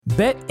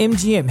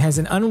BetMGM has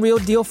an unreal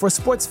deal for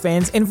sports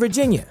fans in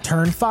Virginia.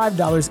 Turn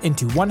 $5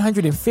 into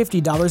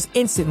 $150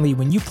 instantly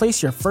when you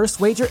place your first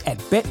wager at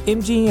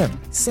BetMGM.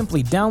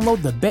 Simply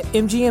download the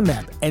BetMGM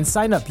app and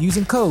sign up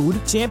using code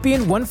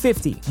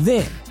Champion150.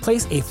 Then,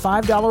 place a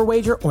 $5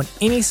 wager on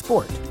any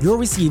sport. You'll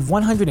receive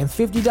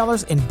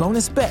 $150 in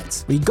bonus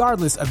bets,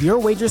 regardless of your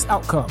wager's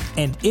outcome.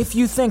 And if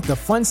you think the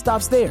fun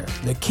stops there,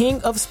 the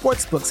King of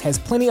Sportsbooks has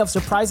plenty of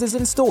surprises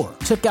in store.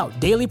 Check out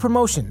daily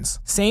promotions,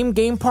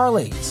 same-game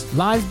parlays,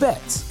 live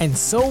bets, and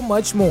so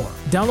much more.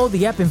 Download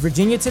the app in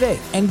Virginia today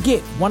and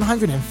get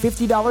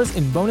 $150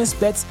 in bonus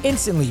bets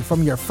instantly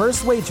from your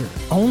first wager.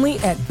 Only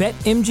at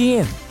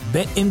BetMGM.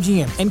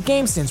 BetMGM and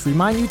GameSense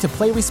remind you to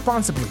play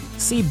responsibly.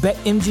 See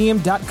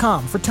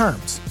BetMGM.com for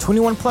terms.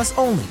 21 plus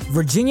only.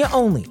 Virginia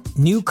only.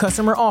 New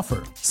customer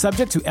offer.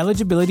 Subject to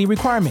eligibility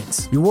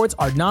requirements. Rewards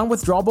are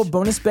non-withdrawable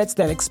bonus bets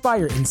that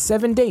expire in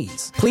 7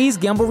 days. Please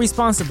gamble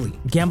responsibly.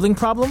 Gambling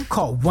problem?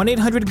 Call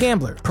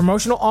 1-800-GAMBLER.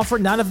 Promotional offer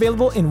not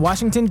available in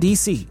Washington,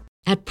 D.C.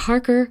 At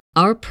Parker,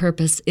 our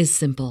purpose is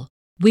simple.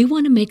 We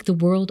want to make the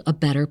world a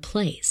better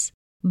place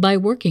by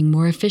working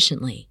more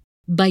efficiently,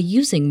 by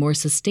using more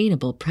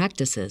sustainable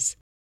practices,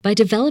 by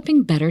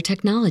developing better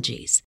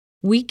technologies.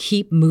 We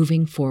keep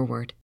moving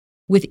forward.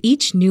 With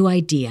each new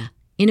idea,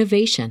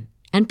 innovation,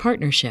 and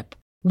partnership,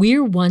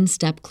 we're one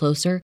step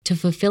closer to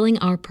fulfilling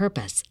our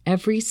purpose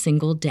every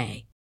single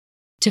day.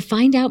 To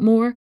find out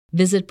more,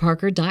 visit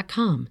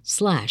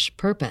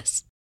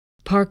parker.com/purpose.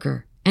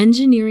 Parker,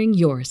 engineering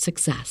your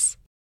success.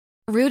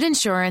 Root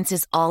Insurance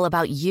is all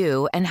about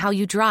you and how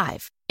you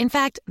drive. In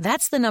fact,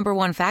 that's the number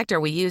one factor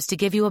we use to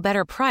give you a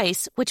better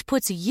price, which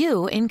puts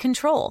you in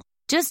control.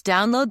 Just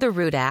download the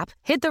Root app,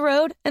 hit the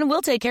road, and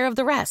we'll take care of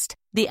the rest.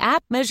 The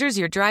app measures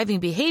your driving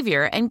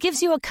behavior and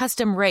gives you a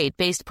custom rate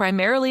based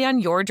primarily on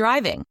your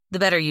driving. The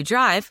better you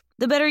drive,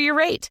 the better your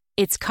rate.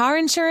 It's car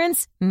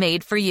insurance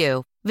made for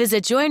you.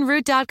 Visit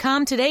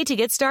joinroot.com today to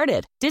get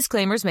started.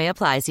 Disclaimers may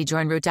apply. See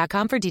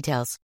joinroot.com for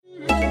details.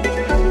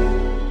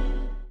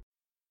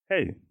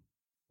 Hey.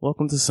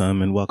 Welcome to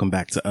some and welcome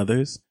back to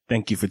others.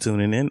 Thank you for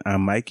tuning in.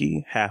 I'm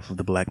Mikey, half of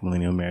the Black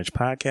Millennial Marriage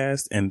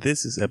Podcast, and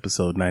this is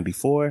episode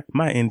 94,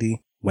 my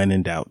indie, When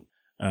in Doubt.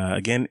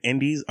 Again,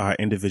 indies are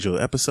individual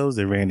episodes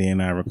that Randy and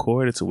I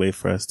record. It's a way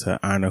for us to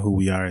honor who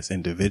we are as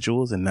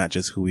individuals and not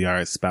just who we are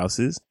as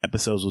spouses.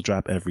 Episodes will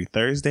drop every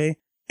Thursday.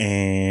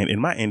 And in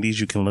my indies,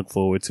 you can look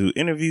forward to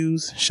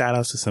interviews, shout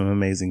outs to some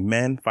amazing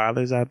men,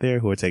 fathers out there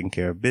who are taking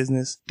care of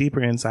business,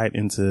 deeper insight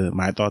into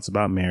my thoughts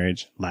about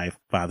marriage, life,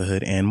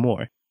 fatherhood, and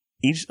more.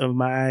 Each of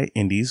my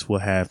indies will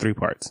have 3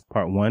 parts.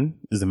 Part 1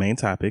 is the main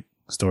topic,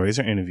 stories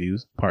or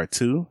interviews. Part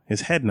 2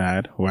 is Head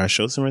Nod, where I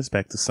show some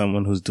respect to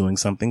someone who's doing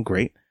something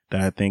great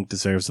that I think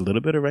deserves a little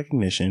bit of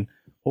recognition,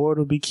 or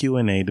it'll be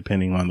Q&A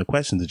depending on the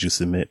questions that you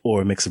submit,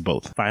 or a mix of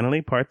both.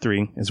 Finally, Part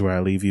 3 is where I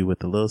leave you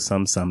with a little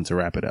sum to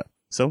wrap it up.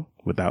 So,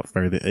 without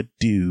further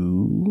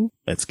ado,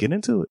 let's get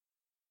into it.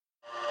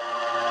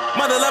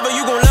 Mother lover,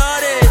 you gon' love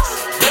this.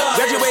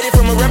 Graduated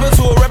from a rebel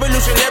to a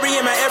revolutionary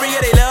in my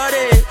area, they love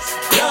this.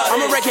 I'm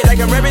a wreck it like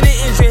I'm revving the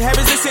engine,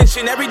 heaven's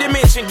ascension, every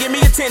dimension, give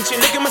me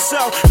attention. Look at my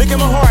soul, look at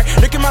my heart,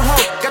 look at my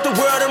hope. Got the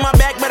world on my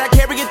back, but I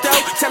carry it though.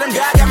 Tell him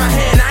God got my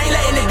hand, I ain't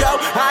letting it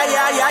go.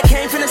 I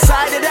came from the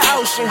side of the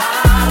ocean.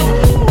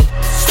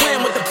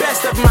 Swim with the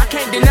best of them, I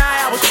can't deny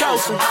I was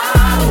chosen.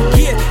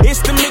 Yeah,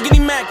 it's the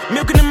Miggity Mac,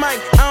 milking the mic.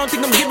 I don't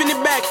think I'm giving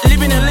it back.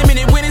 Living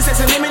unlimited winnings,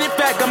 that's a limited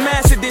fact. I'm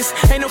mastered this,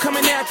 ain't no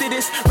coming after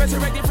this.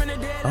 Resurrected from the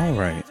dead. All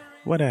right,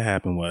 what had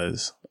happened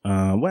was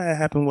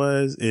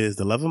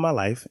the love of my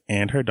life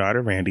and her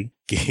daughter Randy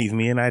gave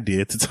me an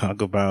idea to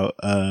talk about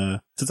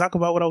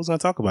what I was going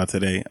to talk about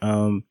today.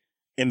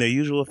 In their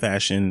usual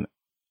fashion,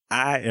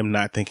 I am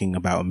not thinking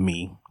about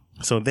me.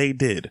 So they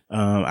did.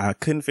 I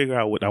couldn't figure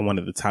out what I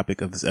wanted the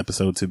topic of this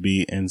episode to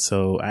be. And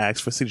so I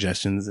asked for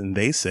suggestions and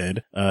they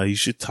said, you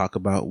should talk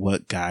about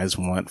what guys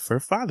want for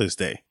Father's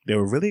Day. They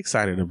were really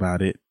excited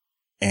about it.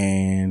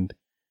 And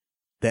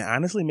that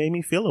honestly made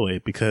me feel away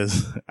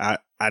because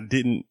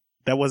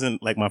that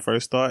wasn't like my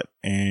first thought.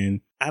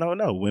 And I don't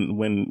know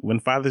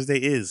when Father's Day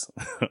is,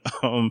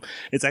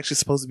 it's actually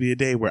supposed to be a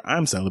day where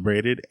I'm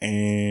celebrated.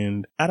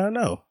 And I don't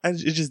know. I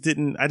just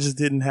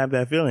didn't have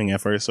that feeling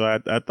at first. So I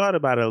thought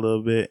about it a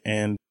little bit,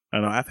 and I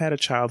don't know, I've had a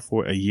child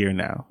for a year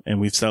now and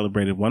we've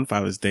celebrated one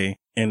Father's Day,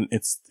 and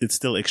it's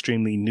still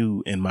extremely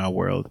new in my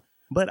world,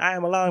 but I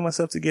am allowing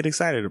myself to get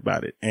excited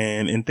about it.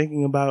 And in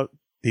thinking about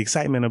the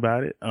excitement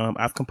about it,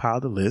 I've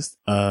compiled a list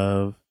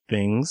of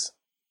things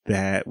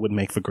that would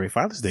make for great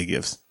Father's Day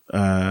gifts.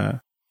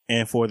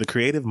 And for the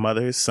creative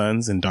mothers,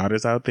 sons, and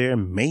daughters out there,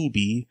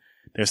 maybe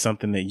there's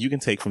something that you can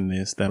take from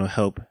this that'll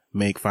help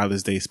make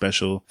Father's Day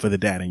special for the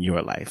dad in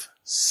your life.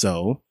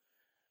 So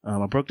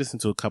I broke this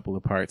into a couple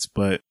of parts,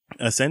 but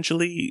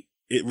essentially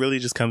it really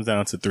just comes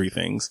down to 3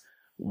 things.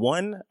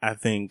 1, I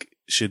think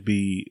should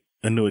be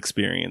a new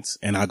experience,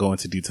 and I'll go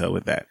into detail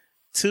with that.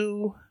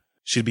 2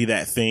 should be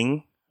that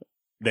thing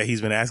that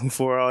he's been asking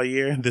for all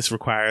year. This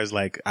requires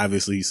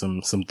obviously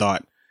some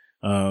thought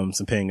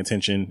some paying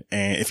attention.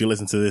 And if you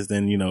listen to this,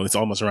 then, you know, it's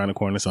almost around the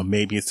corner. So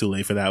maybe it's too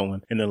late for that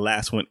one. And the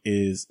last one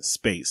is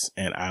space.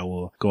 And I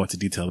will go into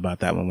detail about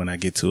that one when I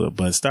get to it.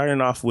 But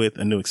starting off with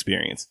a new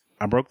experience.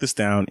 I broke this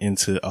down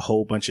into a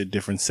whole bunch of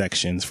different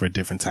sections for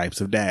different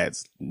types of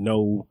dads.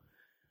 No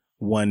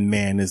one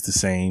man is the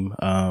same.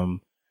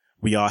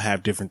 We all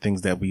have different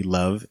things that we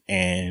love.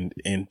 And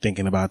in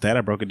thinking about that,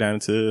 I broke it down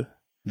into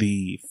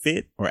the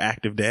fit or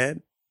active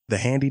dad, the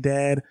handy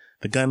dad,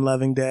 the gun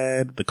loving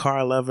dad, the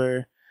car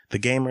lover, the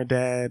gamer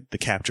dad, the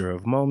capturer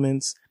of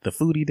moments, the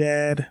foodie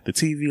dad, the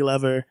TV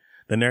lover,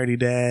 the nerdy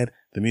dad,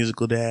 the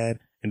musical dad,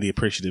 and the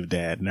appreciative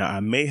dad. Now, I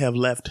may have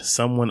left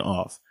someone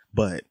off,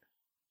 but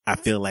I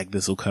feel like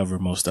this will cover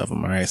most of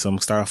them. All right. So I'm going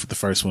to start off with the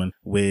first one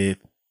with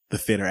the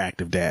fit or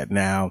active dad.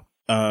 Now,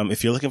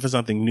 if you're looking for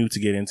something new to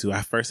get into,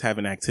 I first have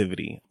an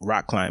activity,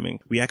 rock climbing.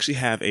 We actually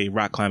have a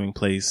rock climbing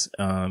place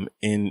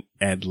in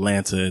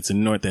Atlanta. It's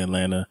in North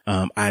Atlanta.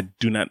 I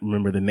do not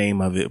remember the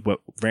name of it, but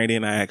Randy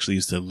and I actually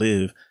used to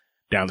live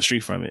down the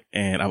street from it,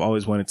 and I've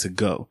always wanted to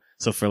go.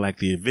 So for like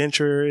the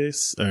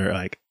adventurous or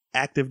like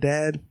active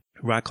dad,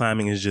 rock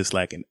climbing is just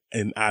like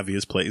an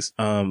obvious place.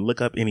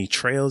 Look up any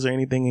trails or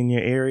anything in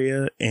your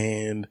area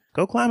and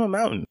go climb a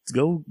mountain.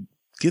 Go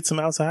get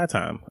some outside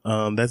time.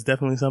 That's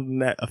definitely something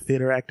that a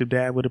fit or active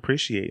dad would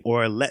appreciate,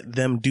 or let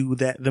them do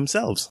that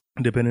themselves,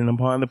 depending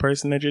upon the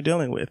person that you're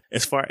dealing with.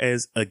 As far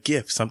as a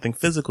gift, something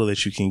physical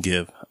that you can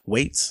give,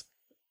 weights,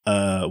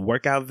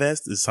 workout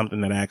vest is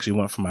something that I actually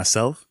want for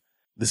myself.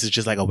 This is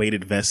just like a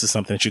weighted vest. Is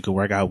something that you could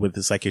work out with.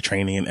 It's like you're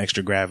training in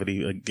extra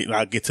gravity.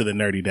 I'll get to the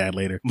nerdy dad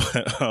later,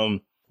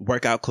 but,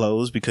 workout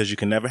clothes, because you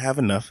can never have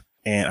enough.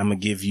 And I'm going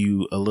to give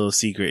you a little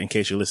secret in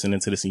case you're listening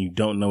to this and you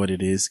don't know what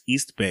it is.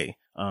 East Bay.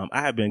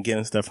 I have been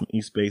getting stuff from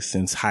East Bay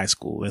since high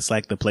school. It's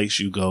like the place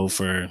you go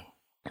for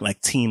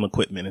like team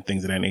equipment and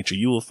things of that nature.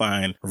 You will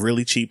find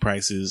really cheap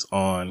prices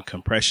on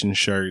compression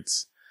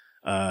shirts,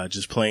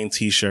 just plain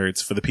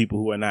t-shirts for the people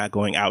who are not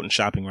going out and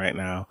shopping right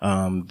now.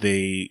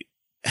 They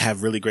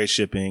have really great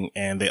shipping,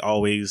 and they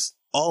always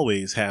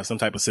have some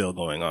type of sale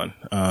going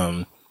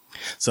on.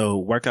 So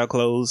workout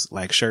clothes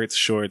like shirts,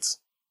 shorts,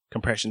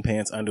 compression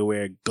pants,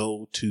 underwear,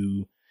 go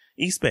to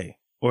East Bay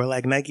or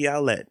like Nike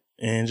Outlet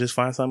and just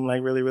find something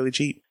like really, really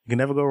cheap. You can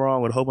never go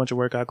wrong with a whole bunch of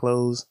workout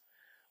clothes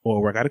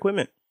or workout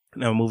equipment.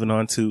 Now moving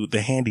on to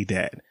the handy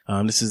dad.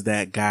 This is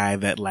that guy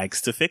that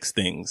likes to fix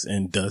things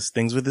and does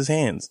things with his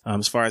hands.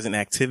 As far as an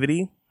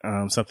activity,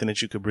 something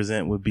that you could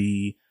present would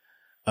be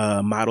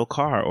a model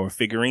car or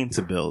figurine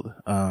to build.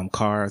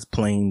 Cars,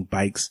 planes,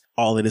 bikes,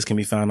 all of this can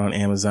be found on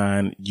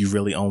Amazon. You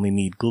really only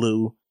need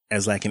glue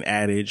as like an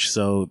adage.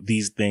 So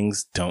these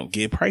things don't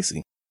get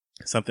pricey.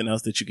 Something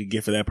else that you could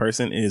get for that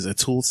person is a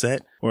tool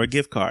set or a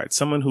gift card.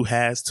 Someone who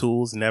has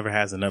tools never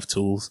has enough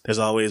tools. There's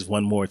always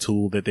one more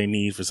tool that they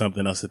need for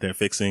something else that they're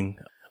fixing,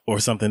 or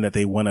something that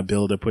they want to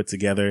build or put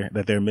together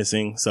that they're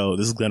missing. So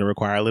this is going to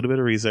require a little bit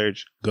of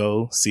research.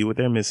 Go see what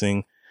they're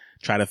missing.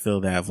 Try to fill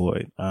that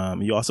void.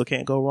 You also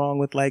can't go wrong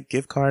with like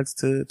gift cards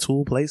to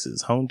tool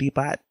places, Home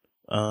Depot,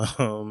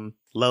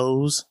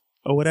 Lowe's,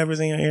 or whatever's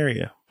in your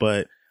area.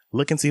 But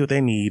look and see what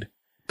they need.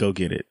 Go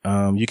get it.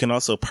 You can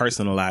also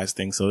personalize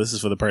things. So this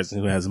is for the person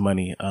who has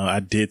money. I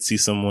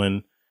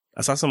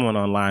saw someone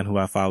online who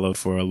I followed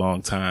for a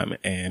long time,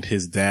 and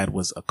his dad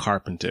was a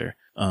carpenter.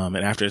 And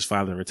after his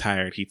father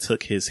retired, he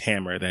took his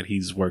hammer that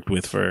he's worked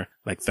with for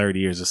like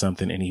 30 years or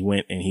something, and he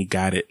went and he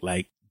got it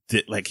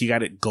he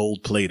got it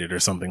gold plated or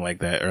something like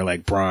that, or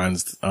like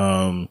bronzed.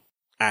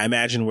 I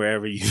imagine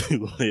wherever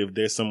you live,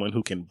 there's someone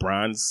who can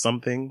bronze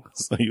something.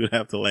 So you would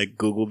have to like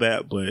Google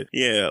that. But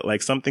yeah,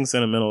 like something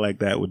sentimental like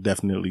that would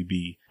definitely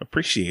be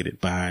appreciated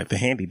by the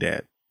handy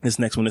dad. This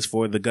next one is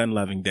for the gun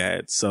loving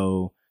dad.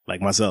 So like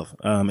myself,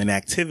 an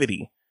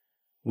activity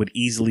would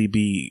easily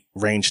be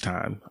range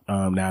time.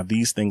 Now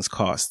these things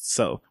cost.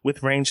 So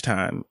with range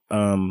time,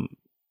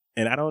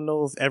 and I don't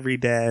know if every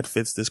dad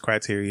fits this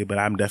criteria, but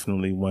I'm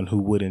definitely one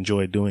who would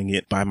enjoy doing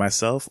it by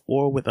myself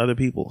or with other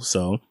people.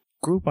 So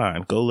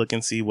Groupon, go look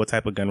and see what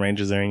type of gun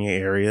ranges are in your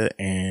area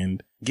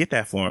and get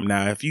that for them.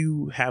 Now, if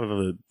you have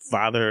a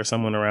father or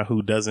someone around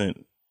who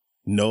doesn't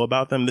know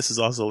about them, this is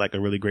also like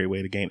a really great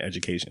way to gain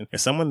education.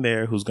 There's someone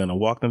there who's going to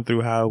walk them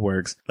through how it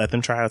works, let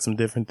them try out some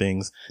different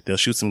things. They'll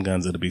shoot some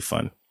guns. It'll be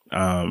fun.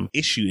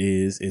 Issue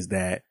is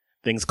that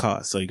things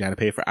cost. So you got to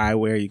pay for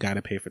eyewear. You got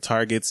to pay for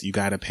targets. You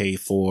got to pay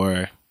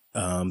for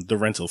the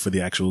rental for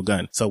the actual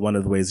gun. So one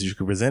of the ways that you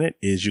can present it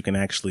is you can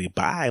actually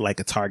buy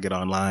like a target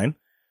online,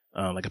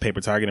 like a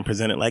paper target, and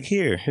present it like,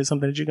 here's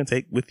something that you can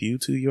take with you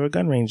to your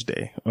gun range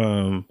day.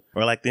 Or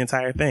like the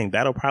entire thing.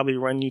 That'll probably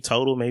run you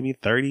total maybe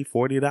 $30,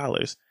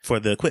 $40 for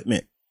the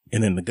equipment.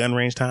 And then the gun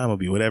range time will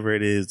be whatever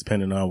it is,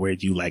 depending on where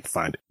you like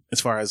find it.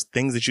 As far as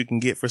things that you can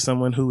get for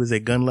someone who is a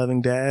gun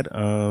loving dad,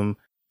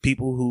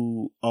 people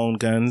who own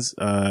guns,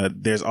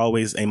 there's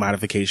always a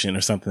modification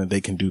or something that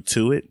they can do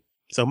to it.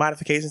 So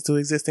modifications to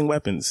existing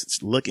weapons,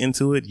 look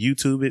into it,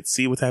 YouTube it,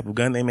 see what type of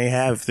gun they may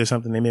have. If there's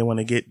something they may want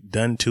to get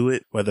done to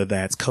it, whether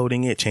that's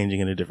coating it,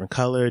 changing it a different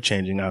color,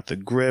 changing out the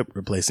grip,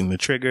 replacing the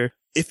trigger,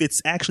 if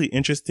it's actually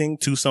interesting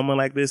to someone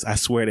like this, I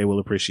swear they will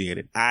appreciate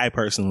it. I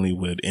personally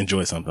would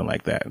enjoy something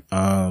like that.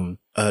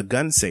 A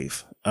gun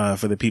safe,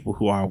 for the people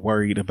who are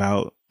worried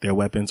about their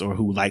weapons or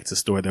who like to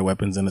store their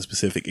weapons in a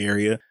specific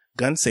area.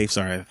 Gun safes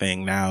are a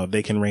thing now.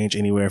 They can range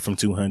anywhere from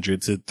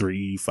 $200 to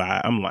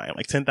 $3,500. I'm lying,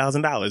 like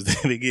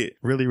 $10,000. They get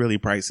really, really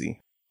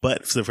pricey.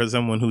 But for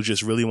someone who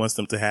just really wants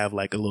them to have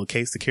like a little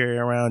case to carry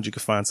around, you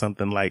can find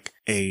something like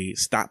a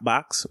stop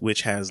box,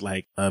 which has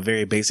like a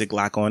very basic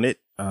lock on it,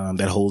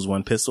 that holds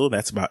one pistol.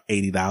 That's about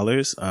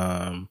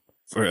 $80.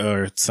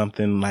 Or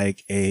something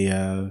like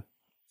a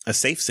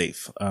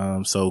safe.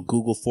 So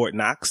Google Fort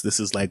Knox. This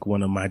is like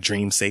one of my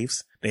dream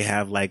safes. They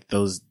have like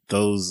those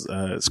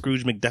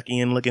Scrooge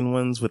McDuckian looking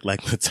ones with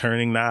like the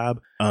turning knob.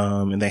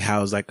 And they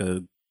house like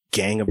a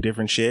gang of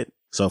different shit.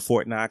 So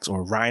Fort Knox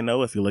or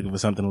Rhino, if you're looking for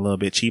something a little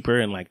bit cheaper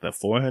in like the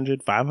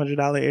 $400,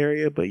 $500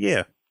 area. But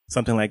yeah,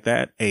 something like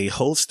that. A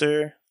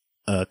holster,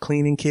 a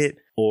cleaning kit,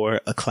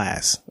 or a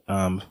class.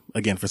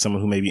 Again, for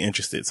someone who may be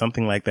interested,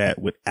 something like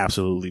that would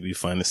absolutely be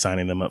fun, is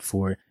signing them up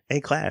for a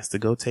class to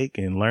go take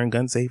and learn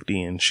gun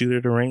safety and shoot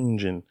at a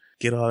range and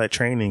get all that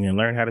training and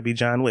learn how to be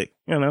John Wick.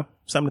 You know,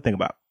 something to think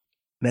about.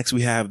 Next,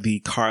 we have the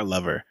car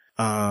lover.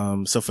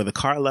 So for the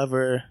car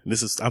lover,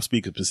 I'm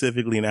speaking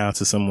specifically now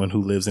to someone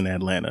who lives in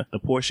Atlanta, the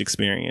Porsche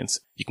experience.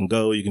 You can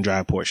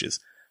drive Porsches.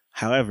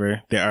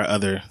 However, there are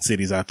other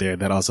cities out there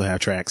that also have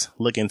tracks.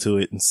 Look into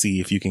it and see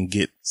if you can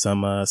get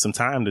some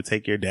time to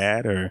take your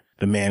dad or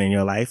the man in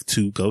your life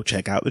to go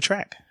check out the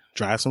track,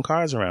 drive some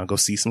cars around, go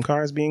see some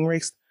cars being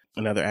raced.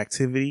 Another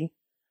activity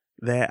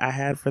that I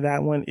had for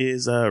that one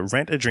is,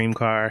 rent a dream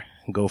car,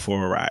 go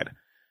for a ride.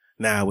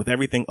 Now, with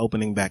everything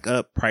opening back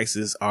up,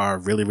 prices are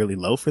really, really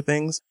low for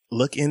things.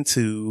 Look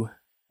into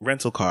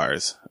rental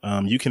cars.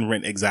 You can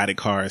rent exotic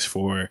cars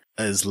for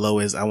as low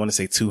as, I want to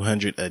say,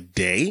 $200 a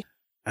day.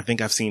 I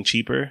think I've seen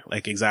cheaper,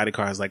 like exotic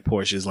cars like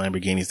Porsches,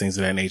 Lamborghinis, things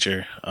of that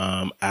nature.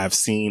 I've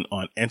seen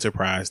on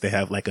Enterprise, they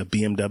have like a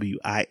BMW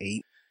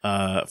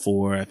i8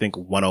 for, I think,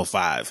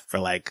 $105 for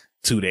like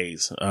 2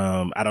 days.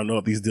 I don't know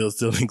if these deals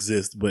still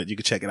exist, but you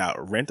can check it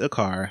out. Rent a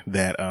car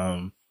that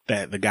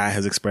the guy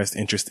has expressed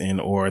interest in,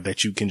 or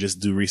that you can just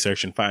do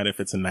research and find if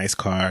it's a nice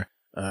car,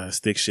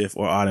 stick shift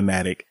or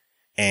automatic,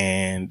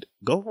 and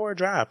go for a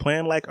drive.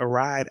 Plan like a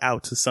ride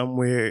out to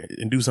somewhere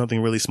and do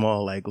something really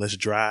small. Like, let's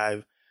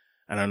drive,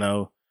 I don't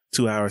know,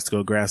 2 hours to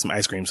go grab some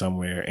ice cream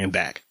somewhere and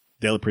back.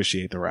 They'll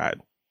appreciate the ride.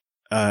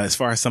 As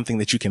far as something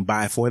that you can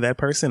buy for that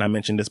person, I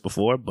mentioned this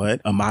before,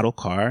 but a model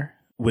car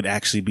would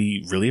actually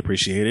be really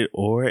appreciated,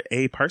 or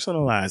a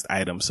personalized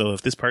item. So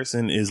if this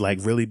person is like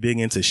really big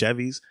into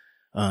Chevys,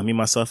 me,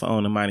 myself, I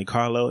own a Monte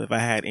Carlo. If I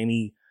had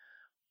any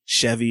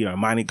Chevy or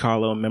Monte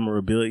Carlo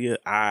memorabilia,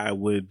 I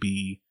would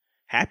be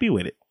happy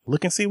with it.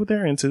 Look and see what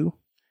they're into.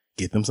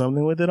 Get them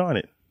something with it on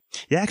it.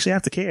 You actually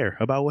have to care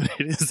about what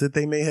it is that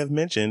they may have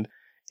mentioned,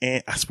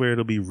 and I swear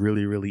it'll be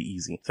really, really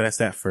easy. So that's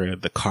that for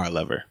the car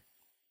lover.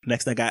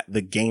 Next, I got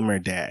the gamer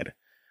dad.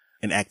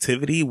 An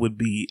activity would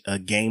be a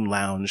game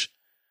lounge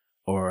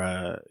or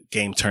a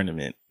game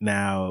tournament.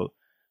 Now,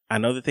 I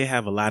know that they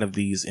have a lot of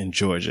these in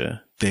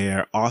Georgia.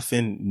 They're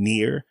often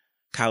near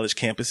college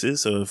campuses.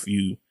 So if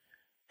you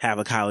have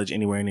a college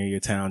anywhere near your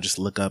town, just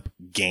look up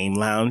Game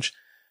Lounge,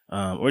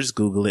 or just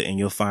Google it and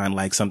you'll find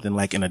like something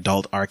like an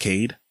adult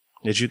arcade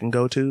that you can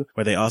go to,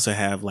 where they also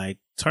have like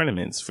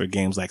tournaments for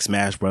games like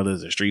Smash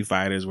Brothers or Street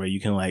Fighters, where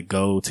you can like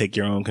go take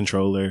your own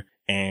controller,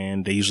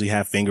 and they usually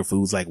have finger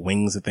foods like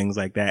wings and things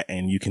like that.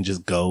 And you can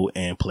just go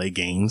and play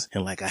games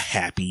in like a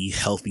happy,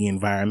 healthy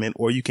environment,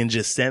 or you can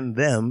just send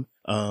them,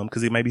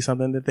 cause it might be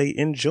something that they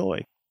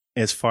enjoy.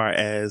 As far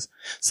as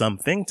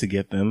something to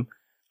get them,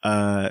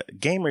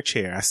 gamer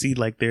chair. I see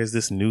like there's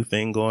this new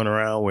thing going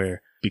around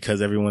where,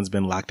 because everyone's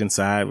been locked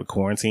inside with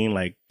quarantine,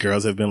 like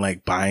girls have been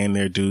like buying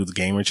their dudes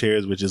gamer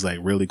chairs, which is like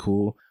really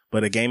cool.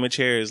 But a gamer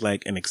chair is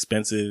like an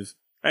expensive,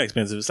 not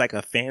expensive, it's like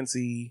a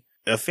fancy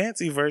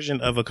version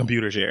of a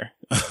computer chair.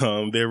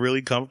 They're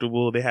really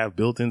comfortable. They have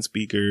built-in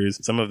speakers.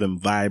 Some of them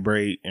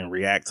vibrate and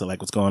react to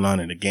like what's going on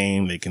in the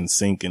game. They can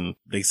sync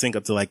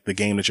up to like the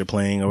game that you're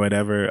playing or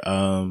whatever.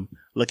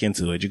 Look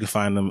into it. You can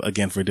find them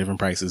again for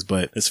different prices,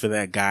 but it's for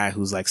that guy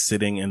who's like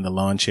sitting in the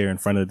lawn chair in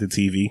front of the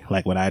TV,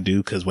 like what I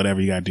do, cause whatever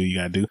you gotta do, you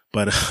gotta do.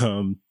 But,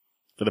 for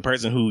the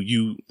person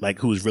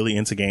who's really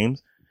into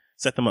games,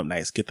 set them up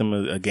nice. Get them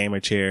a gamer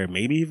chair,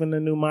 maybe even a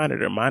new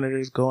monitor.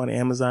 Monitors go on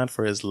Amazon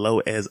for as low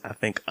as, I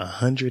think,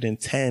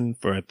 $110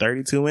 for a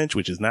 32-inch,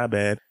 which is not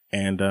bad.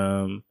 And,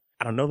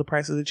 I don't know the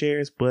price of the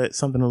chairs, but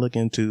something to look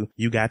into.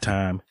 You got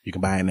time. You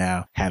can buy it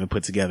now, have it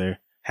put together,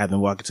 have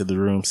them walk into the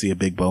room, see a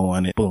big bow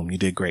on it. Boom, you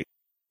did great.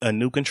 A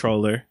new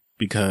controller,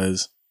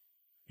 because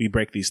we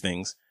break these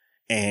things,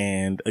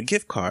 and a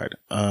gift card.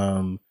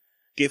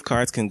 Gift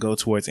cards can go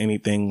towards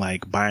anything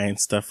like buying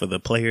stuff for the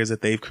players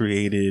that they've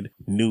created,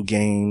 new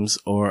games,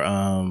 or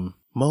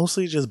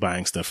mostly just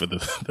buying stuff for the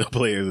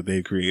players that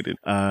they've created.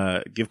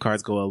 Gift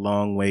cards go a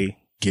long way.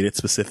 Get it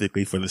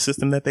specifically for the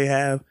system that they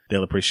have.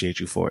 They'll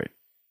appreciate you for it.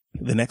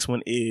 The next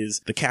one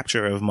is the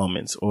capture of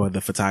moments, or the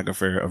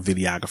photographer or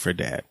videographer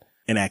dad.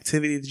 an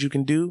activity that you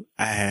can do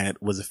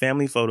was a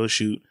family photo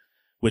shoot,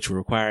 which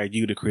required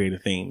you to create a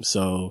theme.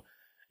 So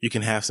you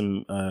can have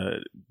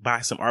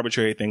buy some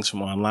arbitrary things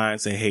from online,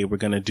 say, hey, we're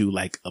going to do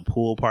like a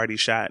pool party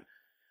shot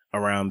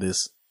around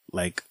this,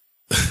 like,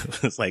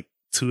 it's like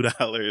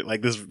 $2,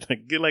 like this,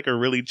 like, get like a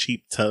really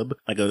cheap tub,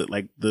 I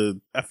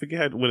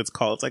forget what it's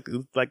called.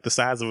 It's like the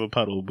size of a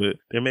puddle, but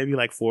they're maybe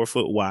like 4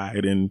 foot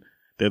wide, and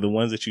they're the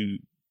ones that you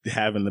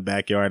have in the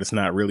backyard. It's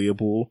not really a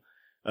pool.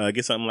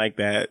 Get something like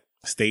that,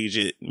 stage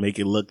it, make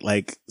it look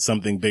like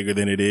something bigger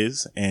than it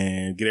is,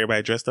 and get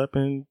everybody dressed up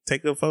and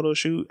take a photo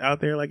shoot out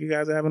there like you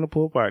guys are having a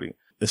pool party.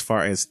 As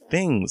far as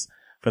things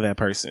for that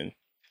person,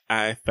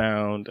 I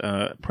found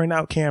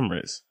printout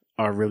cameras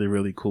are really,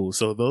 really cool.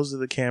 So those are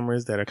the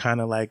cameras that are kind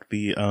of like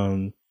the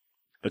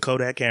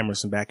Kodak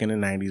cameras from back in the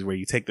 90s, where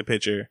you take the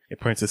picture, it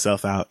prints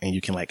itself out, and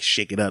you can like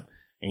shake it up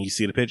and you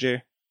see the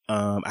picture.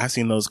 I've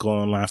seen those go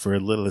online for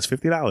as little as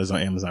 $50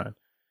 on Amazon.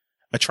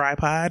 A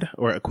tripod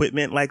or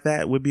equipment like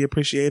that would be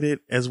appreciated,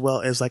 as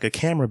well as like a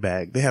camera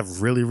bag. They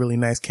have really, really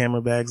nice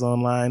camera bags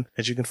online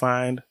that you can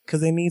find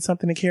because they need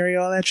something to carry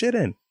all that shit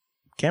in.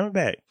 Camera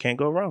bag, can't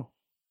go wrong.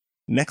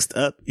 Next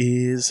up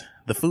is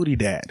the Foodie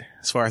Dad.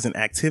 As far as an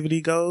activity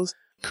goes,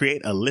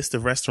 create a list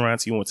of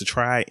restaurants you want to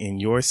try in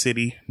your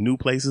city, new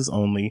places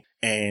only,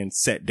 and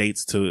set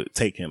dates to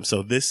take him.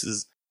 So this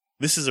is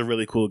a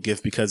really cool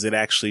gift because it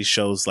actually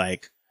shows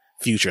like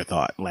future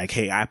thought. Like,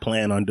 hey, I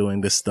plan on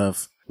doing this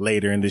stuff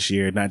later in this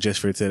year, not just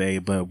for today,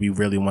 but we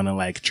really want to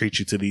like treat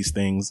you to these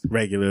things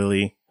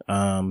regularly.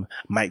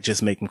 Might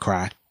just make them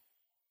cry.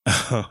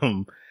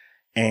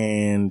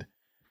 And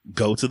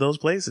go to those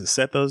places,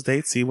 set those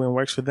dates, see when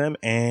works for them.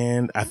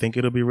 And I think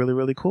it'll be really,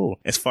 really cool.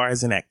 As far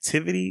as an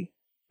activity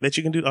that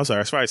you can do,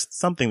 as far as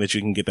something that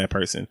you can get that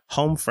person,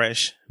 Home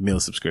Fresh meal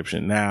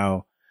subscription.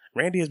 Now,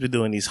 Randy has been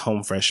doing these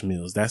Home Fresh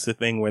meals. That's the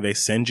thing where they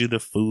send you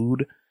the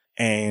food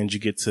and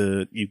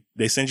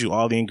they send you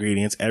all the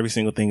ingredients. Every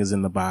single thing is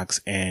in the box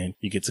and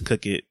you get to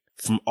cook it.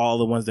 From all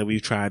the ones that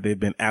we've tried, they've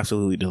been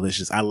absolutely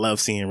delicious. I love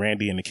seeing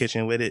Randy in the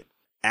kitchen with it.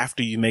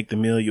 After you make the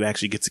meal, you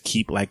actually get to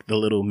keep like the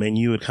little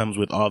menu. It comes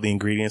with all the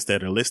ingredients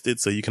that are listed,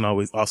 so you can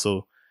always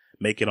also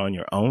make it on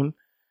your own.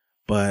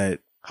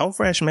 But Home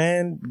Fresh,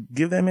 man,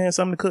 give that man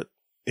something to cook.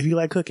 If you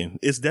like cooking,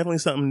 it's definitely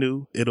something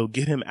new. It'll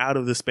get him out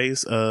of the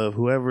space of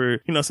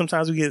whoever,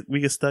 sometimes we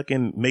get stuck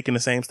in making the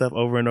same stuff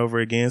over and over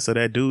again. So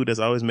that dude that's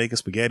always making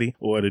spaghetti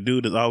or the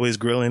dude that's always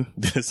grilling,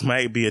 this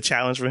might be a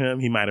challenge for him.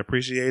 He might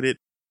appreciate it.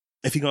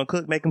 If you're going to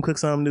cook, make him cook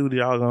something new that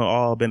y'all going to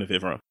all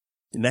benefit from.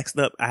 Next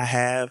up, I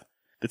have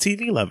the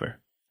TV lover.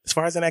 As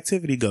far as an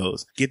activity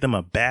goes, get them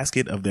a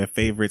basket of their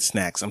favorite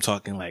snacks. I'm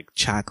talking like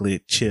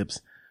chocolate,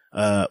 chips,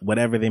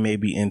 whatever they may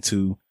be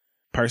into.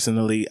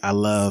 Personally, I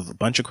love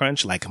Bunch of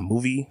Crunch, like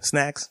movie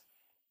snacks.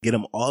 Get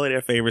them all of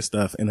their favorite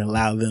stuff and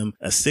allow them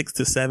a 6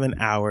 to 7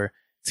 hour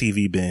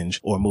TV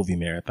binge or movie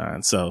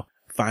marathon. So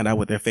find out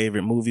what their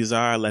favorite movies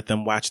are. Let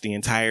them watch the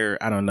entire,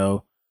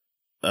 the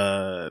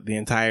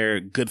entire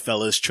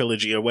Goodfellas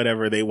trilogy or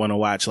whatever they want to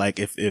watch. Like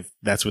if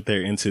that's what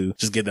they're into,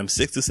 just give them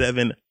 6 to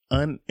 7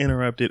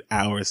 uninterrupted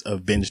hours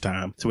of binge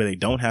time to where they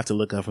don't have to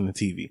look up from the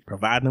TV.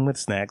 Provide them with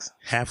snacks.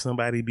 Have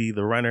somebody be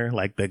the runner,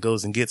 like that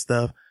goes and gets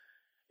stuff.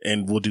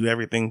 And we'll do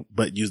everything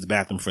but use the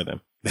bathroom for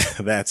them.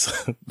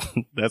 That's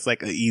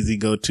like an easy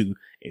go-to.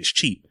 It's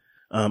cheap.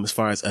 As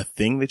far as a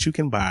thing that you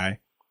can buy,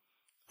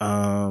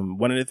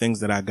 one of the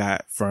things that I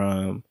got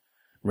from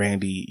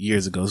Randy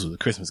years ago, this was a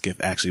Christmas gift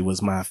actually,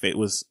 was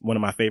one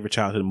of my favorite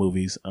childhood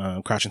movies,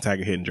 Crouching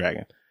Tiger, Hidden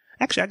Dragon.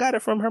 Actually, I got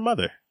it from her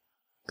mother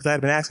because I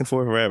had been asking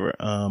for it forever.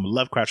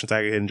 Love Crouching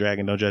Tiger, Hidden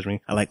Dragon. Don't judge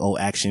me. I like old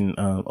action,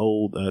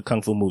 old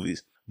kung fu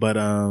movies, but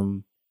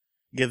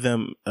give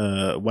them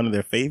one of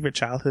their favorite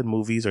childhood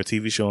movies or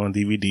TV show on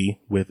DVD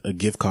with a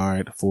gift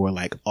card for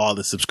like all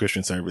the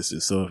subscription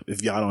services. So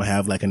if y'all don't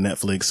have like a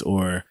Netflix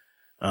or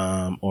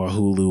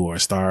Hulu or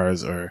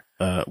Stars or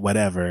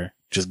whatever,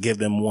 just give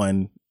them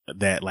one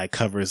that like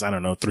covers,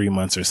 3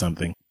 months or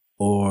something,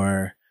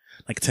 or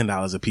like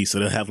 $10 a piece. So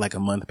they'll have like a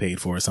month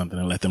paid for or something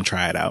and let them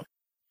try it out.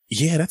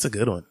 Yeah, that's a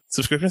good one.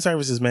 Subscription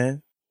services,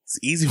 man. It's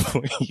easy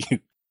for you.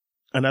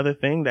 Another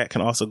thing that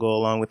can also go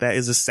along with that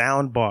is a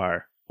sound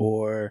bar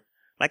or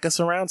like a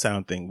surround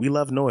sound thing. We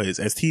love noise.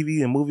 As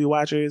TV and movie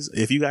watchers,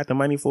 if you got the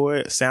money for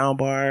it, sound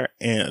bar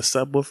and a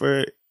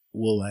subwoofer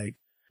will like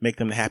make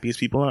them the happiest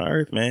people on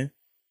earth, man.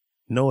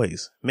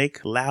 Noise.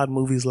 Make loud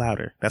movies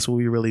louder. That's what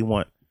we really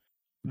want.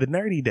 The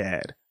Nerdy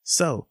Dad.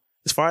 So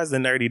as far as the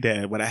Nerdy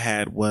Dad, what I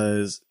had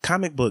was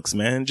comic books,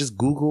 man. Just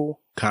Google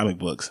comic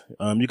books.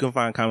 You can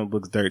find comic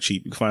books dirt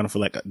cheap. You can find them for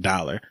like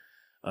 $1.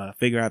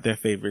 Figure out their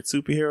favorite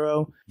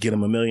superhero, get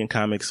them 1 million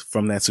comics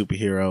from that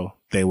superhero.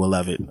 They will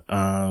love it.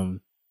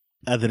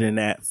 Other than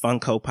that,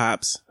 Funko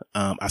Pops.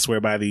 I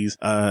swear by these.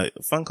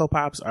 Funko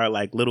Pops are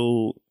like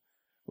little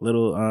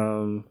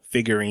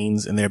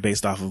figurines, and they're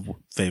based off of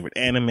favorite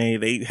anime.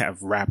 They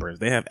have rappers.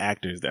 They have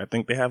actors. I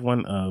think they have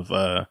one of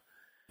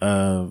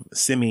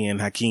Simi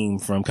and Hakeem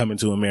from Coming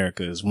to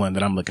America is one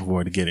that I'm looking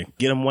forward to getting.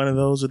 Get them one of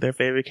those with their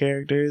favorite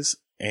characters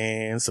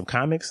and some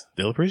comics.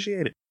 They'll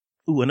appreciate it.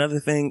 Ooh, another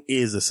thing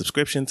is a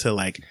subscription to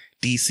like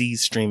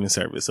DC's streaming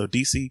service. So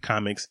DC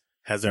Comics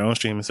has their own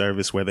streaming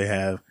service where they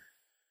have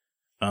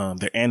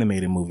their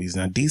animated movies.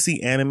 Now,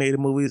 DC animated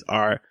movies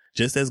are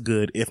just as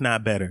good, if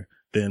not better,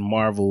 than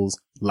Marvel's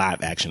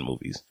live action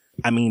movies.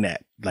 I mean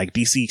that. Like,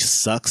 DC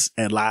sucks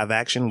at live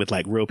action with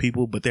like real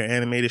people, but their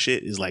animated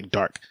shit is like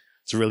dark.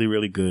 It's really,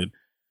 really good.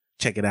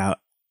 Check it out.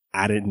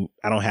 I don't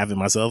have it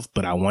myself,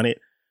 but I want it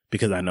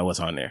because I know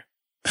what's on there.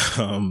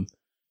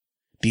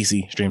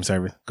 DC stream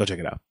service. Go check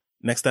it out.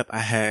 Next up, I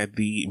had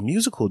the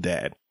musical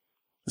dad.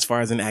 As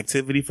far as an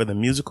activity for the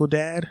musical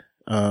dad,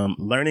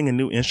 learning a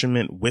new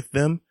instrument with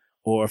them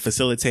or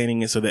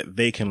facilitating it so that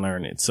they can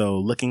learn it. So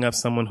looking up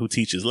someone who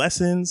teaches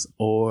lessons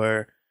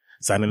or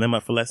signing them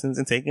up for lessons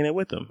and taking it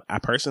with them. I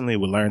personally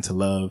would love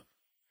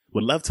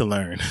to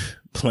learn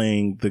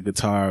playing the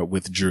guitar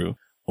with Drew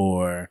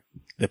or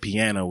the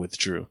piano with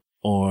Drew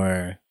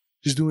or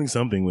just doing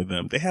something with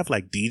them. They have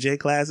like DJ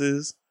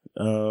classes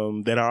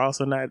that are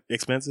also not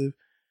expensive.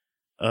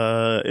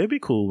 It'd be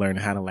cool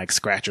learning how to like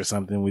scratch or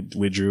something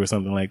with Drew or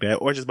something like that,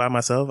 or just by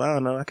myself. I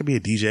don't know. I could be a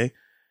DJ.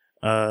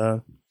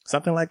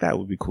 Something like that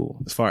would be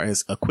cool. As far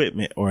as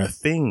equipment or a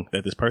thing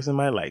that this person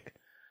might like,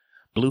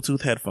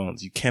 Bluetooth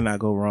headphones. You cannot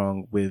go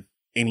wrong with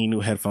any new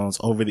headphones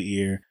over the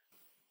ear.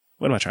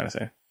 What am I trying to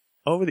say?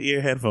 Over the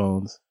ear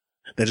headphones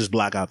that just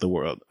block out the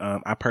world.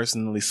 I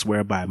personally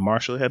swear by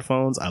Marshall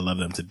headphones. I love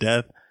them to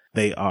death.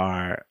 They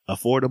are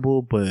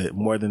affordable, but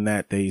more than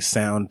that, they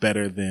sound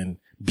better than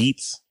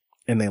Beats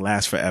and they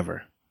last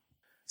forever.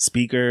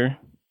 Speaker,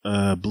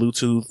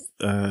 Bluetooth,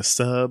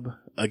 sub.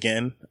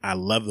 Again, I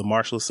love the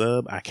Marshall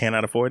sub. I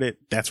cannot afford it.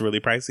 That's really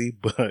pricey,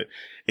 but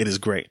it is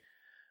great.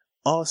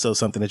 Also,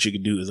 something that you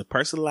could do is a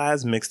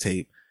personalized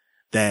mixtape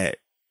that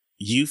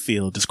you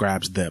feel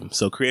describes them.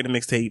 So create a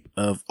mixtape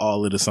of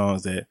all of the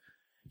songs that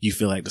you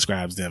feel like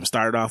describes them.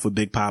 Start off with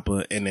Big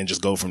Papa and then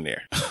just go from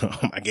there.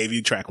 I gave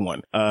you track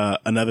 1.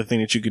 Another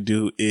thing that you could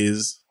do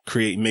is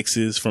create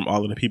mixes from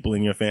all of the people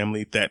in your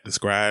family that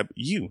describe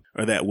you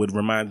or that would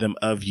remind them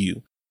of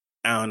you.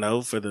 I don't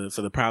know, for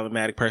the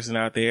problematic person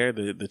out there,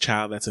 the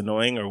child that's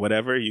annoying or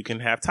whatever, you can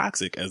have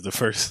Toxic as the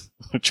first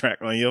track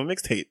on your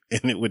mixtape,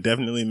 and it would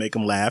definitely make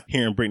them laugh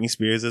hearing Britney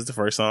Spears as the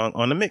first song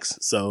on the mix.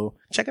 So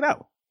check it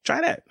out. Try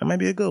that. That might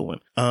be a good one.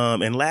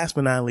 And last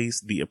but not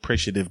least, the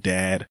appreciative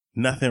dad.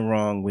 Nothing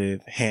wrong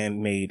with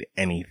handmade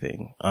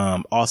anything.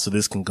 Also,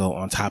 this can go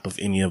on top of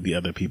any of the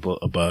other people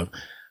above.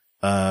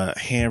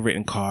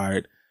 Handwritten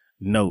card,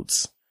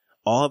 notes,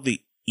 all of the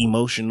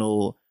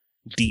emotional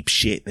deep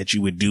shit that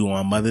you would do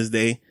on Mother's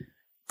Day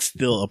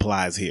still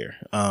applies here.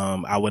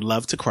 I would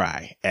love to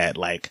cry at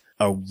like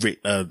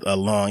a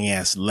long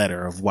ass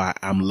letter of why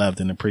I'm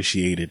loved and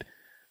appreciated.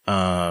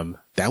 That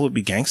would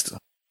be gangster.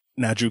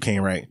 Now Drew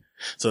can't write,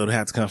 so it'll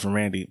have to come from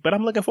Randy, but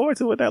I'm looking forward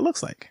to what that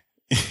looks like.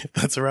 If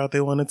that's the route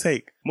they want to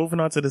take. Moving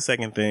on to the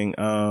second thing,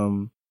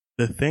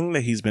 the thing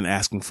that he's been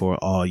asking for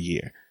all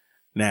year.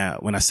 Now,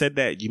 when I said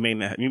that, you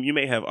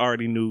may have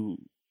already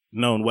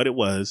known what it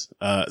was,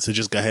 so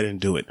just go ahead and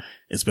do it.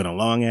 It's been a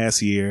long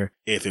ass year.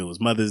 If it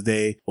was Mother's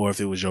Day, or if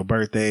it was your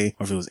birthday,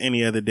 or if it was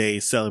any other day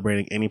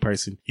celebrating any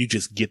person, you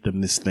just get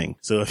them this thing.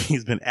 So if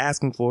he's been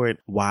asking for it,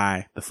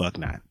 why the fuck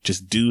not?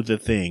 Just do the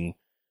thing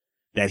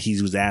that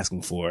he was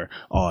asking for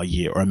all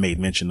year or made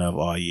mention of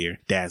all year.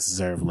 Dads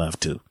deserve love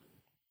too.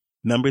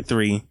 Number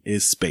 3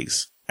 is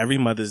space. Every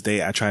Mother's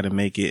Day, I try to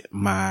make it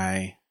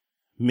my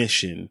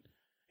mission,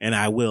 and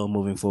I will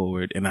moving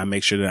forward, and I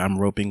make sure that I'm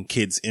roping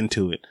kids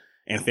into it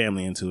and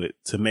family into it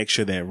to make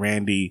sure that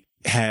Randy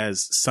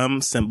has some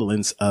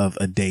semblance of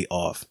a day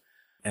off.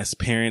 As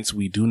parents,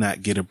 we do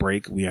not get a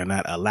break. We are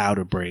not allowed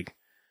a break.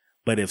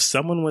 But if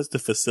someone was to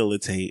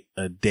facilitate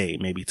a day,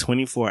 maybe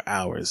 24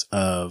 hours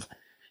of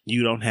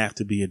you don't have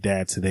to be a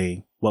dad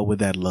today, what would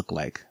that look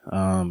like?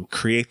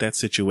 Create that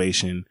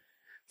situation,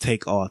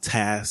 take all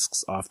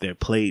tasks off their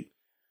plate.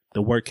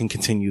 The work can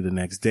continue the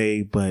next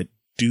day, but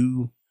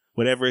do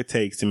whatever it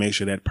takes to make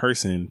sure that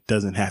person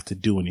doesn't have to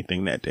do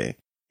anything that day.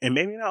 And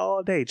maybe not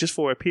all day, just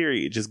for a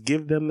period. Just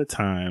give them the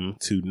time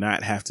to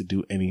not have to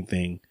do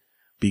anything,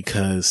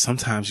 because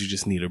sometimes you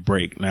just need a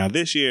break. Now,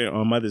 this year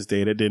on Mother's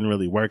Day, that didn't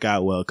really work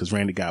out well because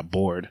Randy got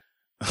bored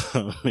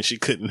and she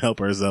couldn't help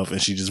herself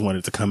and she just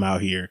wanted to come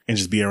out here and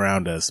just be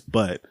around us.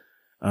 But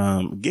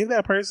give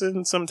that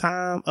person some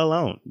time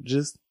alone.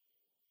 Just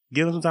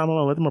give them some time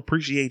alone. Let them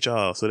appreciate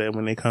y'all so that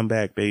when they come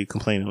back, they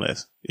complain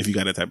less, if you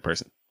got that type of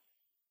person.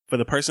 For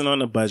the person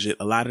on a budget,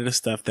 a lot of the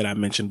stuff that I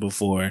mentioned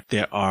before,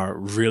 there are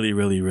really,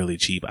 really, really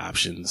cheap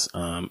options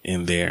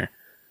in there.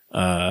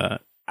 I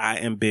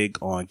am big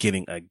on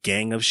getting a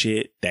gang of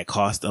shit that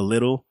cost a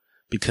little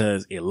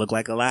because it looked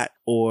like a lot,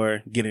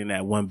 or getting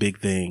that one big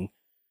thing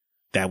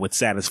that would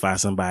satisfy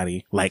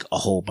somebody like a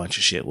whole bunch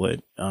of shit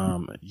would.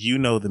 You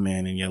know the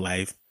man in your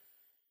life.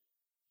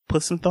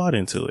 Put some thought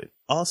into it.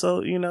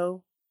 Also, you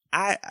know,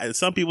 I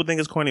some people think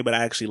it's corny, but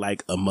I actually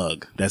like a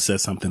mug that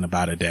says something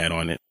about a dad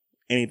on it.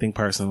 Anything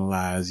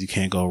personalized, you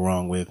can't go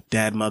wrong with.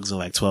 Dad mugs are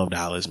like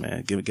 $12,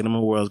 man. Get them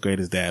a world's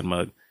greatest dad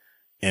mug.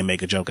 and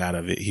make a joke out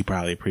of it, he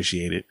probably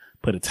appreciate it.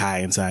 Put a tie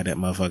inside that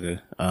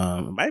motherfucker.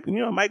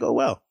 It might go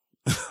well.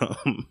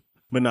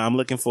 But no, I'm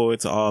looking forward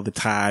to all the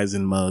ties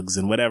and mugs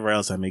and whatever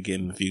else I may get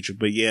in the future.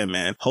 But yeah,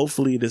 man,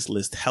 hopefully this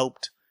list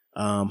helped.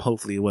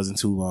 Hopefully it wasn't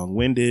too long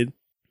winded,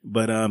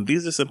 but,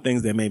 these are some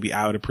things that maybe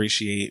I would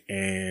appreciate,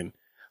 and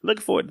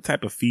looking forward to the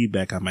type of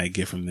feedback I might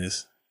get from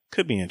this.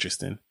 Could be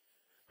interesting.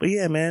 But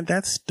yeah, man,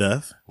 that's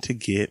stuff to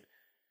get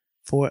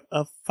for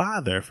a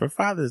father for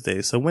Father's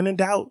Day. So when in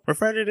doubt,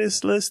 refer to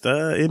this list.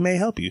 It may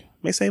help you,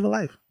 may save a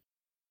life.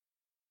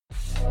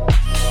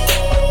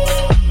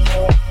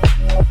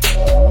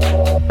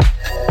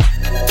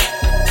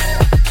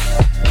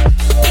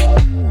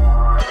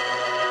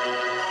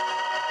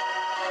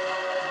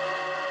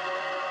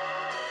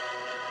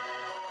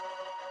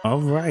 All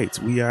right,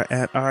 we are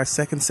at our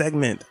second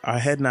segment, our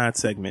head nod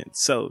segment.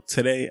 So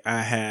today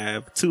I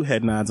have 2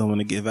 head nods I want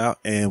to give out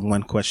and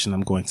 1 question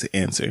I'm going to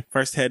answer.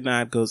 First head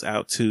nod goes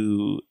out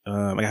to,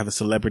 I have a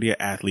celebrity or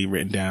athlete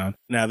written down.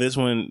 Now this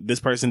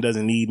person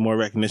doesn't need more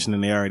recognition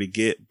than they already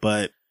get,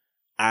 but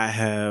I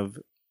have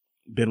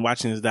been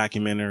watching this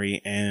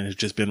documentary and have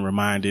just been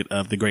reminded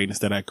of the greatness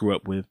that I grew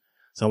up with.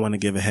 So I want to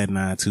give a head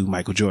nod to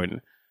Michael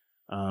Jordan.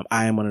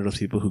 I am one of those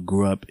people who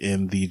grew up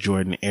in the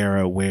Jordan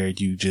era where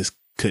you just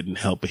couldn't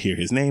help but hear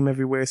his name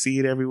everywhere, see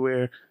it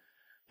everywhere.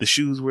 The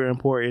shoes were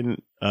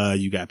important.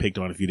 You got picked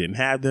on if you didn't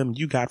have them.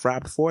 You got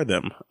robbed for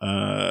them.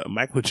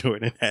 Michael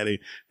Jordan had a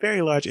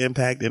very large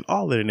impact in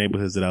all of the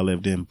neighborhoods that I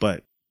lived in.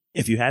 But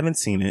if you haven't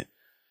seen it,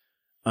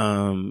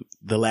 The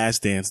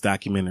Last Dance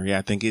documentary,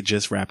 I think it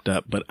just wrapped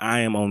up, but I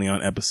am only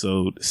on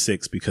episode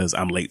 6 because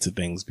I'm late to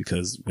things,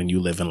 because when you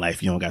live in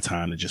life, you don't got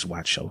time to just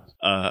watch shows.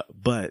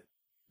 But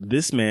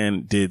this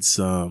man did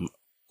some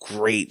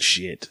great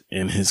shit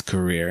in his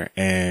career,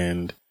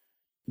 and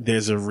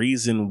there's a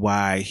reason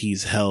why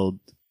he's held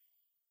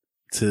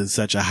to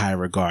such a high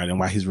regard and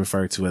why he's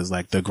referred to as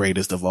like the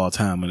greatest of all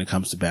time when it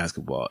comes to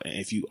basketball. And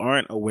if you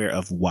aren't aware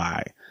of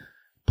why,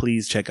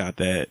 please check out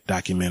that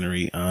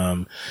documentary.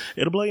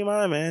 It'll blow your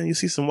mind, man. You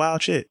see some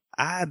wild shit.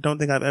 I don't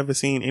think I've ever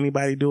seen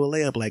anybody do a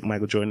layup like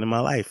Michael Jordan in my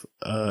life.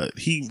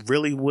 He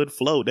really would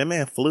float. That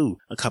man flew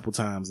a couple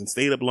times and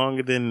stayed up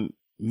longer than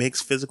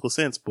makes physical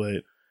sense,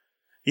 but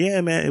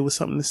yeah, man, it was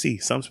something to see,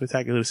 something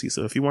spectacular to see.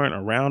 So if you weren't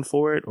around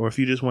for it, or if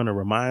you just want to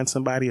remind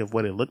somebody of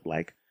what it looked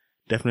like,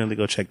 definitely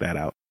go check that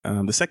out.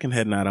 The second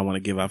head nod I want to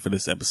give out for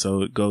this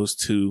episode goes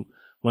to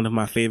one of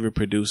my favorite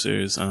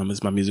producers.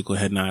 Is my musical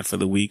head nod for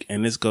the week,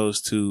 and this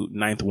goes to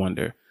Ninth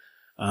Wonder.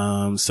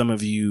 Some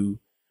of you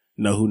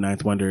know who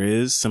Ninth Wonder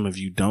is. Some of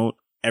you don't.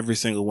 Every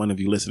single one of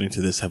you listening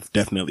to this have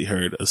definitely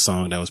heard a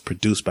song that was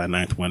produced by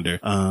Ninth Wonder.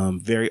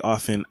 Very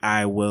often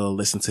I will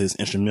listen to his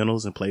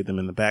instrumentals and play them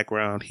in the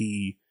background.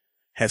 He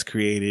has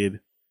created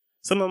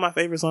some of my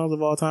favorite songs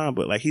of all time,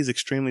 but like, he's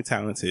extremely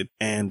talented.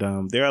 And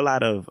there are a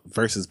lot of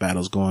versus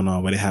battles going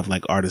on where they have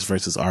like artist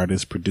versus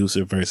artist,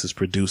 producer versus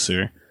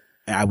producer.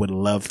 And I would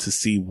love to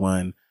see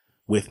one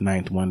with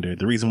Ninth Wonder.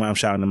 The reason why I'm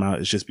shouting him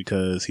out is just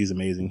because he's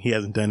amazing. He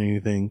hasn't done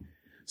anything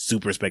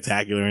super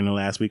spectacular in the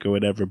last week or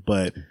whatever,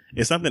 but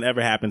if something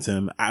ever happened to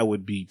him, I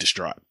would be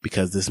distraught,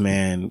 because this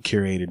man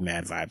curated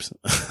mad vibes.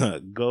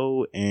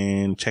 Go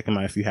and check him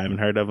out if you haven't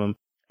heard of him.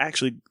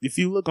 Actually, if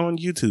you look on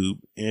YouTube,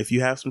 and if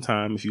you have some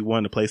time, if you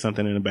want to play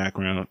something in the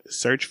background,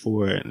 search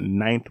for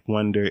Ninth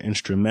Wonder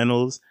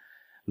instrumentals.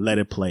 Let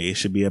it play. It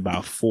should be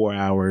about 4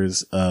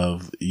 hours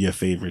of your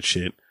favorite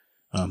shit.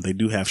 They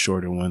do have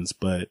shorter ones,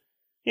 but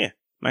yeah,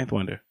 Ninth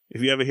Wonder.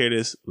 If you ever hear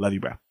this, love you,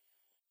 bro.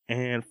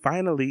 And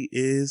finally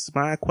is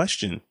my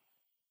question.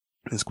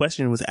 This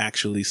question was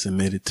actually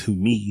submitted to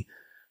me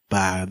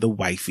by the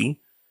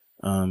wifey.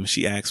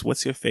 She asks,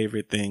 what's your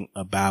favorite thing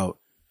about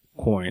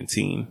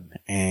quarantine?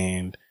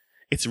 And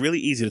it's really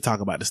easy to talk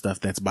about the stuff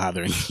that's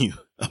bothering you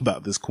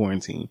about this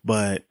quarantine.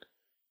 But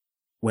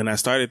when I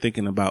started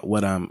thinking about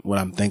what I'm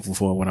thankful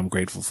for, what I'm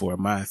grateful for,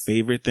 my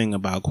favorite thing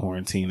about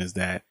quarantine is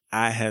that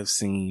I have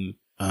seen,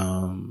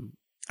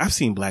 I've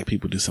seen Black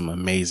people do some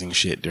amazing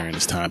shit during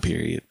this time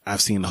period.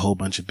 I've seen a whole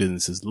bunch of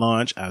businesses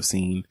launch. I've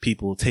seen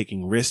people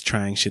taking risks,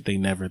 trying shit they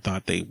never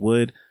thought they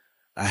would.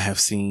 I have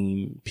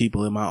seen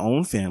people in my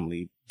own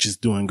family just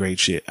doing great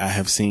shit. I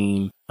have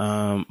seen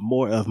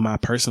more of my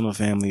personal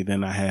family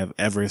than I have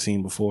ever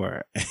seen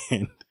before.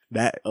 And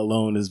that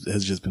alone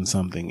has just been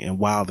something. And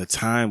while the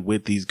time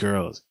with these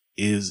girls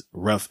is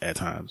rough at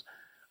times,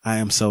 I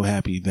am so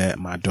happy that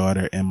my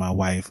daughter and my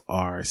wife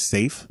are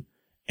safe.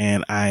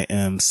 And I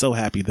am so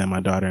happy that my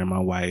daughter and my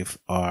wife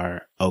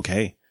are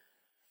okay.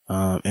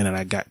 And then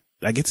I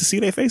get to see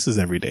their faces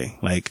every day.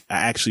 Like, I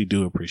actually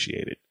do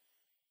appreciate it.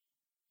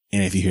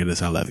 And if you hear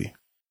this, I love you.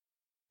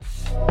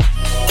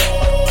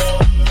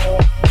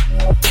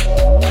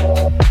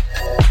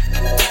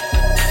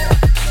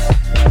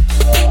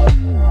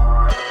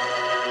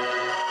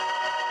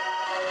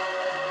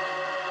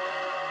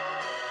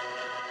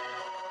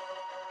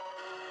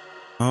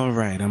 All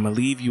right, I'm going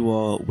to leave you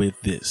all with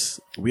this.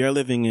 We are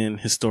living in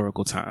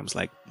historical times.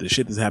 Like, the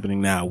shit that's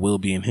happening now will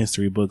be in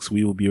history books.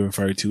 We will be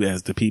referred to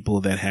as the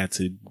people that had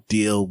to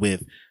deal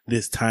with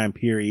this time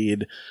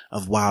period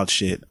of wild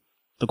shit.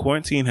 The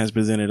quarantine has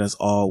presented us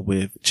all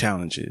with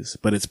challenges,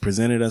 but it's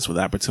presented us with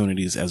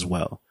opportunities as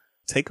well.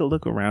 Take a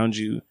look around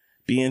you,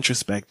 be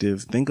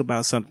introspective, think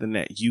about something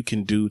that you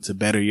can do to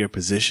better your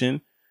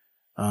position,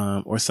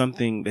 or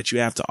something that you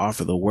have to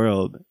offer the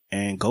world,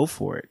 and go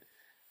for it.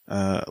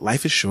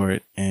 Life is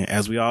short, and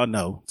as we all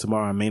know,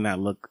 tomorrow may not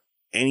look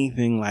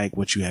anything like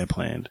what you had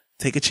planned.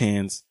 Take a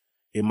chance.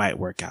 It might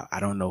work out. I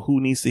don't know who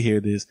needs to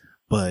hear this,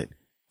 but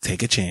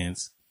take a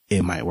chance.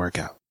 It might work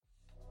out.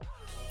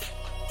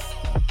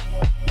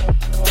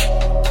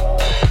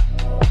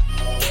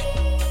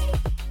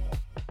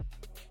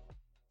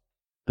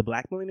 The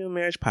Black Millennial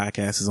Marriage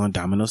Podcast is on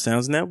Domino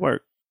Sounds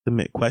Network.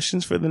 Submit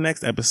questions for the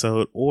next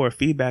episode or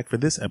feedback for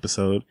this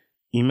episode.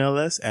 Email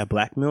us at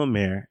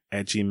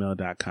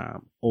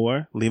blackmillmayor@gmail.com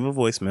or leave a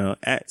voicemail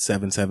at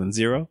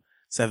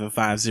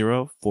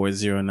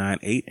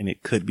 770-750-4098 and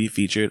it could be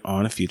featured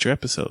on a future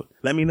episode.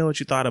 Let me know what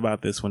you thought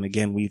about this one.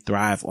 Again, we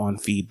thrive on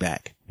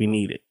feedback. We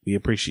need it. We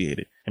appreciate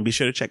it. And be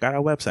sure to check out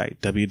our website,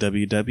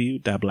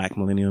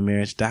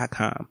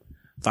 www.blackmillennialmarriage.com.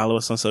 Follow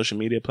us on social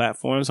media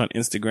platforms. On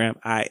Instagram,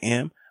 I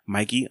am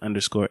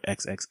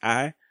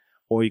Mikey_XXI,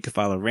 or you can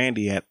follow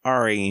Randy at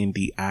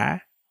RANDI,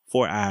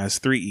 4 I's,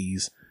 3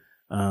 E's,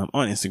 on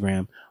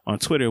Instagram. On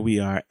Twitter, we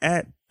are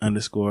at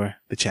 _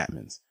 the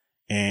Chapmans.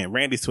 And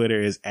Randy's Twitter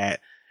is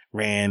at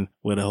Rand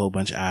with a whole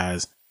bunch of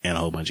I's and a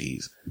whole bunch of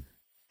E's.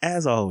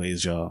 As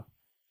always, y'all,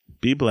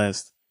 be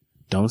blessed,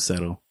 don't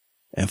settle,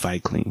 and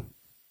fight clean.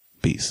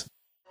 Peace.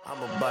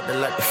 I'm about to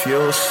light the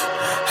fuse.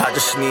 I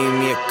just need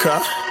me a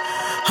cup.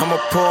 I'ma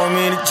pour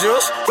me the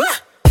juice.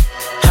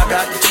 I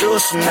got the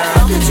juice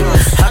now.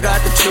 I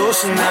got the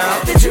juice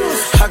now.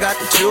 I got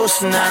the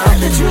juice now. I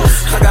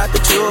got the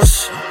juice.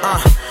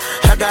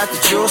 I got the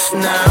juice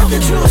now.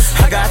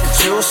 I got the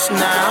juice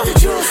now.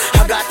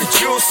 I got the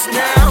juice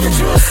now.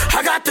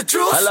 I got the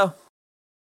juice. Hello.